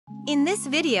In this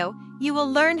video, you will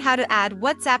learn how to add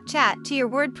WhatsApp chat to your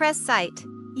WordPress site.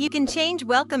 You can change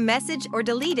welcome message or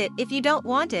delete it if you don't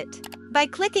want it. By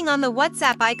clicking on the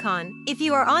WhatsApp icon, if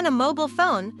you are on a mobile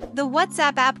phone, the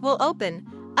WhatsApp app will open.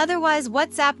 Otherwise,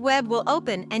 WhatsApp web will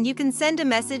open and you can send a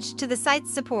message to the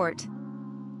site's support.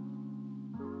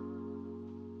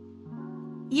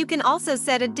 You can also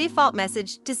set a default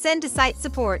message to send to site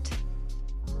support.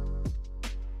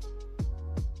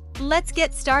 Let's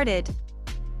get started.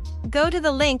 Go to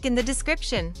the link in the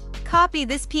description. Copy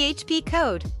this PHP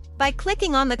code. By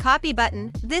clicking on the copy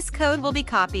button, this code will be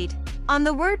copied. On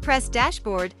the WordPress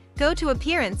dashboard, go to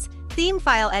Appearance, Theme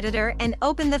File Editor and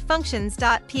open the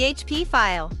functions.php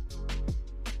file.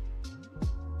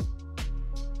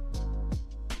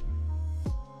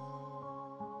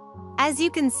 As you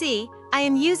can see, I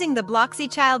am using the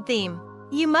Bloxy child theme.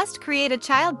 You must create a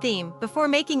child theme before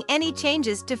making any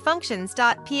changes to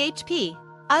functions.php.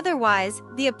 Otherwise,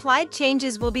 the applied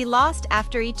changes will be lost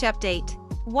after each update.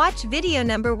 Watch video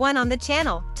number 1 on the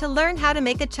channel to learn how to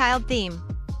make a child theme.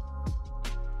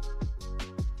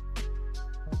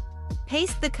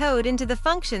 Paste the code into the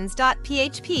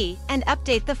functions.php and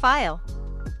update the file.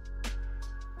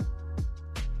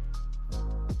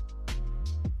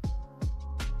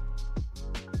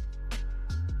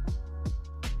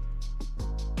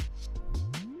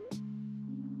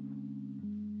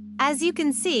 As you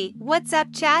can see,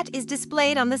 WhatsApp chat is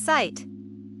displayed on the site.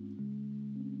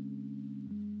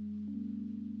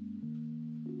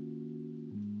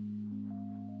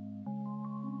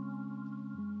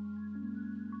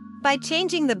 By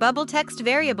changing the bubble text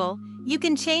variable, you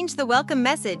can change the welcome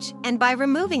message, and by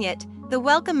removing it, the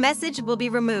welcome message will be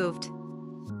removed.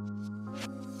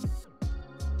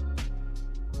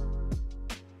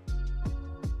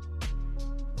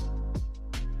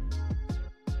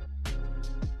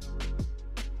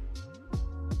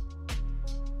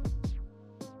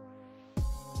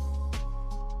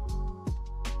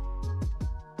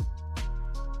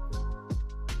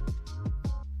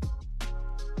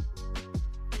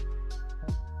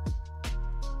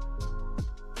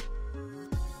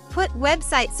 Put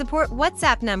website support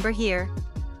WhatsApp number here.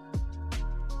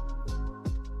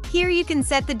 Here you can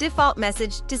set the default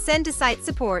message to send to site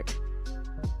support.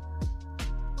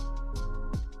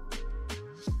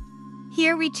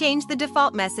 Here we change the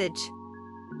default message.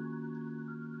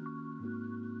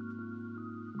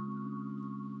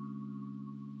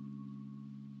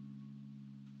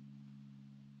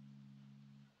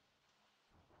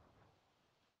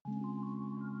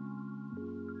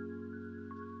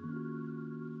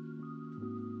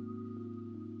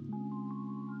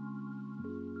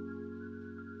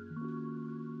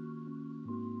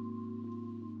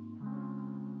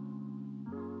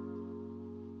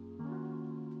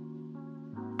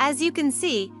 As you can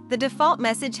see, the default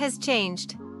message has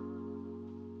changed.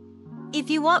 If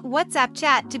you want WhatsApp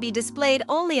chat to be displayed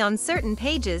only on certain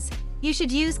pages, you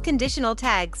should use conditional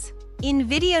tags. In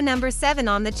video number 7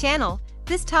 on the channel,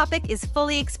 this topic is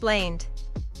fully explained.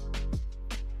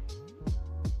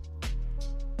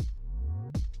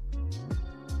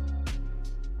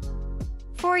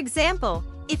 For example,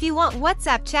 if you want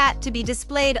WhatsApp chat to be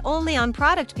displayed only on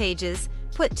product pages,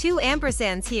 put 2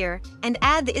 ampersands here and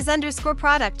add the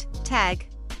is_product tag.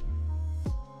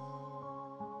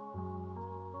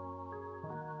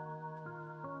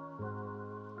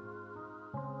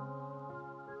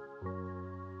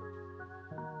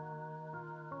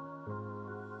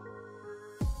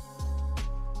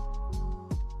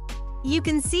 You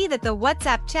can see that the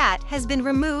WhatsApp chat has been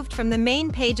removed from the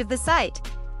main page of the site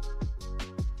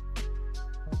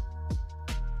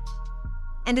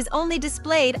and is only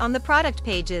displayed on the product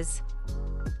pages.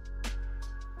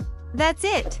 That's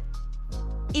it.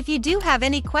 If you do have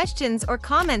any questions or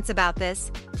comments about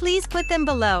this, please put them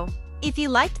below. If you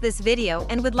liked this video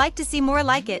and would like to see more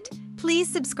like it, please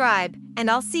subscribe,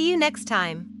 and I'll see you next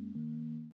time.